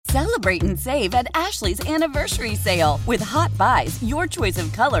Celebrate and save at Ashley's Anniversary Sale. With Hot Buys, your choice of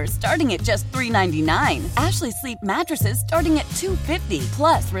colors starting at just $3.99. Ashley Sleep mattresses starting at $2.50.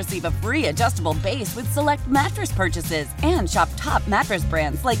 Plus, receive a free adjustable base with select mattress purchases. And shop top mattress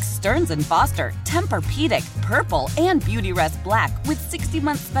brands like Stearns & Foster, Tempur-Pedic, Purple, and Beautyrest Black with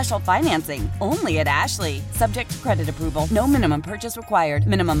 60-month special financing. Only at Ashley. Subject to credit approval. No minimum purchase required.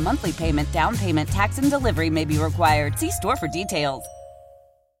 Minimum monthly payment, down payment, tax, and delivery may be required. See store for details.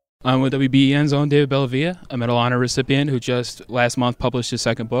 I'm with WBEN's own David Bellavia, a Medal of Honor recipient who just last month published his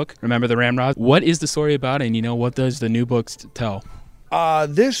second book, Remember the Ramrods. What is the story about, and what does the new book tell?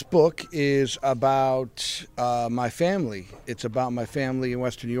 This book is about my family. It's about my family in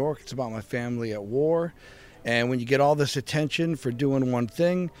Western New York. It's about my family at war. And when you get all this attention for doing one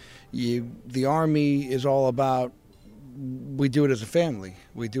thing, the Army is all about, we do it as a family.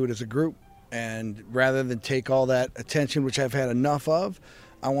 We do it as a group. And rather than take all that attention, which I've had enough of,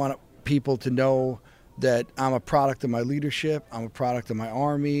 I want people to know that I'm a product of my leadership, I'm a product of my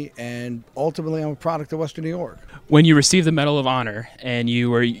Army, and ultimately I'm a product of Western New York. When you received the Medal of Honor and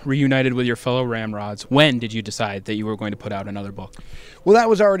you were reunited with your fellow Ramrods, when did you decide that you were going to put out another book? Well, that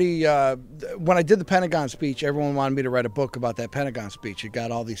was already, when I did the Pentagon speech, everyone wanted me to write a book about that Pentagon speech. It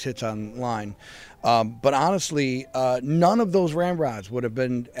got all these hits online. But honestly, none of those Ramrods would have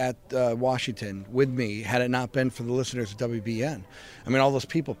been at Washington with me had it not been for the listeners at WBN. I mean, all those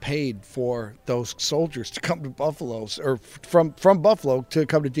people paid for those soldiers to come to Buffalo, or from Buffalo to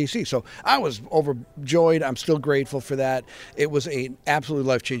come to D.C. So I was overjoyed. I'm still grateful for that. It was an absolutely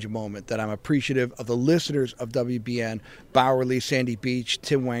life-changing moment that I'm appreciative of the listeners of WBN, Bowerly, Sandy Beach,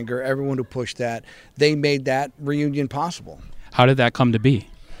 Tim Wenger, everyone who pushed that. They made that reunion possible. How did that come to be?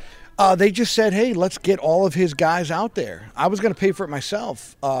 They just said, hey, let's get all of his guys out there. I was going to pay for it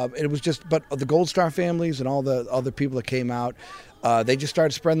myself. It was just, but the Gold Star families and all the other people that came out, they just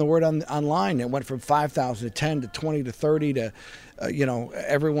started spreading the word online. It went from 5,000 to 10 to 20 to 30 to,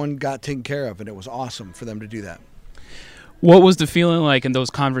 everyone got taken care of, and it was awesome for them to do that. What was the feeling like in those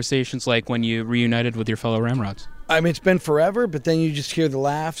conversations like when you reunited with your fellow Ramrods? I mean, it's been forever, but then you just hear the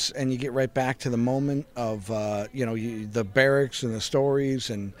laughs and you get right back to the moment of, the barracks and the stories.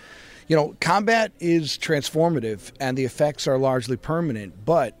 And, combat is transformative and the effects are largely permanent,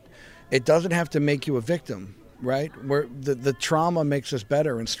 but it doesn't have to make you a victim, right? Where the trauma makes us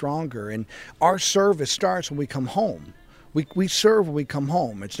better and stronger. And our service starts when we come home. We serve when we come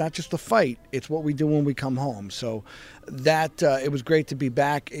home. It's not just a fight. It's what we do when we come home. So that it was great to be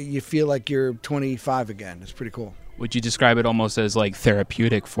back. You feel like you're 25 again. It's pretty cool. Would you describe it almost as like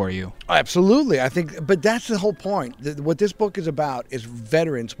therapeutic for you? Absolutely. I think, but that's the whole point. What this book is about is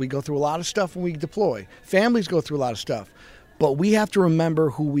veterans. We go through a lot of stuff when we deploy. Families go through a lot of stuff. But we have to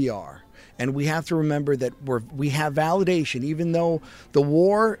remember who we are. And we have to remember that we have validation. Even though the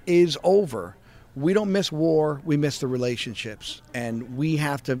war is over, we don't miss war, we miss the relationships. And we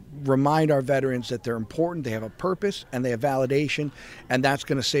have to remind our veterans that they're important, they have a purpose, and they have validation, and that's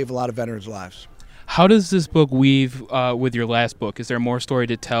going to save a lot of veterans' lives. How does this book weave with your last book? Is there more story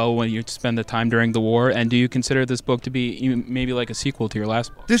to tell when you spend the time during the war? And do you consider this book to be maybe like a sequel to your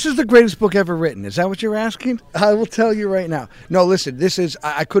last book? This is the greatest book ever written. Is that what you're asking? I will tell you right now. No, listen,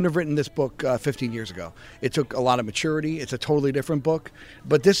 I couldn't have written this book 15 years ago. It took a lot of maturity. It's a totally different book.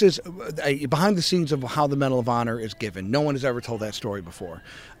 But this is behind the scenes of how the Medal of Honor is given. No one has ever told that story before.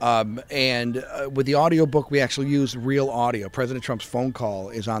 And with the audiobook, we actually used real audio. President Trump's phone call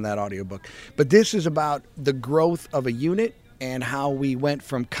is on that audiobook. But this is about the growth of a unit and how we went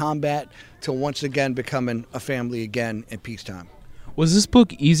from combat to once again becoming a family again in peacetime. Was this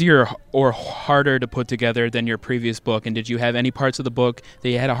book easier or harder to put together than your previous book? And did you have any parts of the book that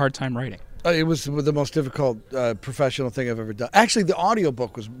you had a hard time writing? It was the most difficult professional thing I've ever done. Actually, the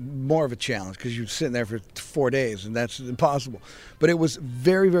audiobook was more of a challenge because you're sitting there for 4 days, and that's impossible. But it was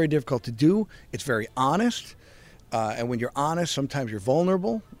very, very difficult to do. It's very honest. And when you're honest, sometimes you're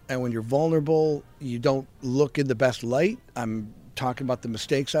vulnerable. And when you're vulnerable, you don't look in the best light. I'm talking about the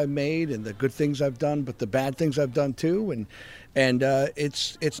mistakes I've made and the good things I've done, but the bad things I've done too. And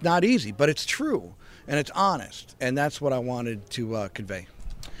it's not easy, but it's true. And it's honest. And that's what I wanted to convey.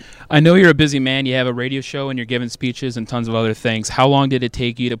 I know you're a busy man. You have a radio show and you're giving speeches and tons of other things. How long did it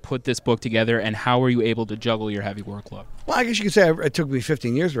take you to put this book together, and how were you able to juggle your heavy workload? Well, I guess you could say it took me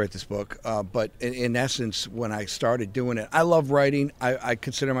 15 years to write this book, but in essence, when I started doing it, I love writing. I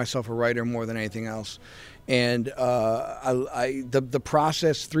consider myself a writer more than anything else. And the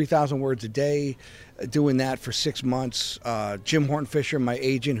process, 3,000 words a day, doing that for 6 months. Jim Horton Fisher, my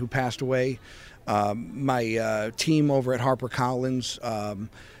agent who passed away, my team over at HarperCollins,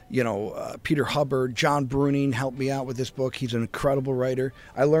 Peter Hubbard, John Bruning helped me out with this book. He's an incredible writer.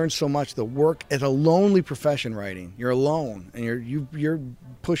 I learned so much. The work as a lonely profession writing. You're alone and you're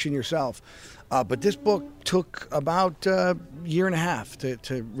pushing yourself. But this book took about a year and a half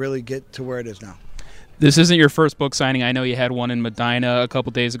to really get to where it is now. This isn't your first book signing. I know you had one in Medina a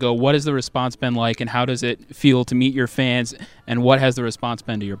couple days ago. What has the response been like, and how does it feel to meet your fans, and what has the response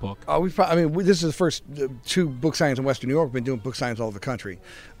been to your book? This is the first 2 book signings in Western New York. We've been doing book signings all over the country.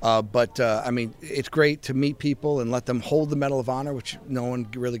 It's great to meet people and let them hold the Medal of Honor, which no one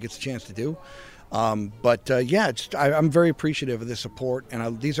really gets a chance to do. I'm very appreciative of the support,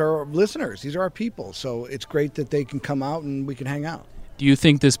 and these are our listeners. These are our people. So it's great that they can come out and we can hang out. Do you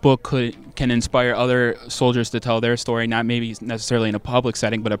think this book can inspire other soldiers to tell their story, not maybe necessarily in a public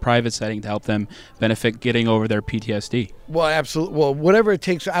setting, but a private setting, to help them benefit getting over their PTSD? Well, absolutely. Well, whatever it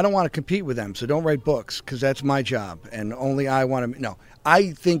takes. I don't want to compete with them, so don't write books, because that's my job, and only I want to. No,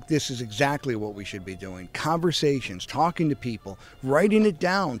 I think this is exactly what we should be doing. Conversations, talking to people, writing it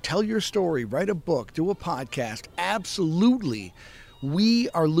down, tell your story, write a book, do a podcast. Absolutely. We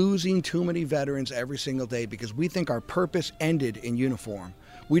are losing too many veterans every single day because we think our purpose ended in uniform.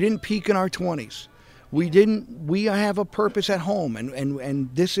 We didn't peak in our 20s. We have a purpose at home, and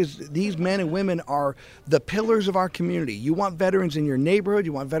these men and women are the pillars of our community. You want veterans in your neighborhood,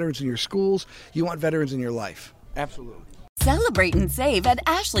 you want veterans in your schools, you want veterans in your life. Absolutely. Celebrate and save at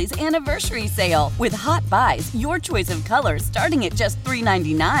Ashley's Anniversary Sale. With Hot Buys, your choice of colors starting at just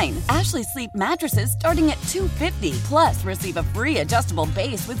 $3.99. Ashley Sleep mattresses starting at $2.50. Plus, receive a free adjustable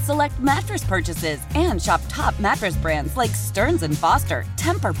base with select mattress purchases. And shop top mattress brands like Stearns & Foster,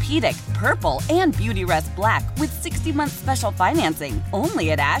 Tempur-Pedic, Purple, and Beautyrest Black with 60-month special financing. Only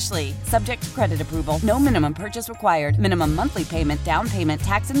at Ashley. Subject to credit approval. No minimum purchase required. Minimum monthly payment, down payment,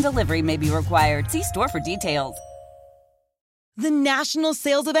 tax, and delivery may be required. See store for details. The national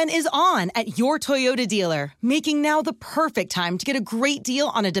sales event is on at your Toyota dealer, making now the perfect time to get a great deal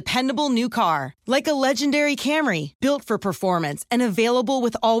on a dependable new car. Like a legendary Camry, built for performance and available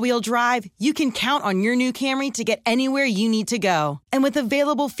with all-wheel drive, you can count on your new Camry to get anywhere you need to go. And with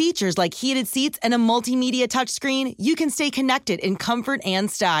available features like heated seats and a multimedia touchscreen, you can stay connected in comfort and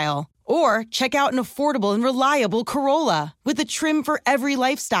style. Or check out an affordable and reliable Corolla with a trim for every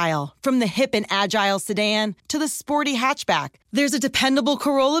lifestyle. From the hip and agile sedan to the sporty hatchback, there's a dependable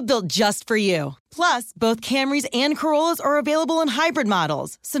Corolla built just for you. Plus, both Camrys and Corollas are available in hybrid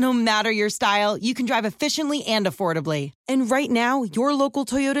models, so no matter your style, you can drive efficiently and affordably. And right now, your local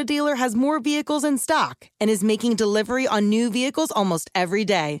Toyota dealer has more vehicles in stock and is making delivery on new vehicles almost every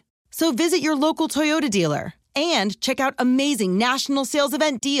day. So visit your local Toyota dealer. And check out amazing national sales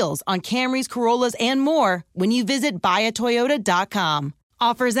event deals on Camrys, Corollas, and more when you visit buyatoyota.com.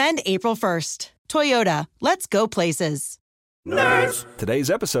 Offers end April 1st. Toyota, let's go places. Nerds!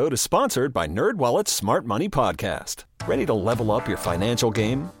 Today's episode is sponsored by NerdWallet's Smart Money Podcast. Ready to level up your financial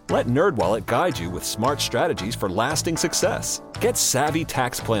game? Let NerdWallet guide you with smart strategies for lasting success. Get savvy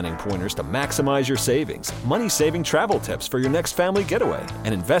tax planning pointers to maximize your savings, money-saving travel tips for your next family getaway,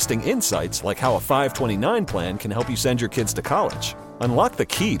 and investing insights like how a 529 plan can help you send your kids to college. Unlock the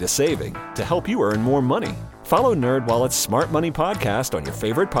key to saving to help you earn more money. Follow NerdWallet's Smart Money Podcast on your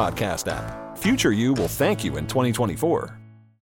favorite podcast app. Future you will thank you in 2024.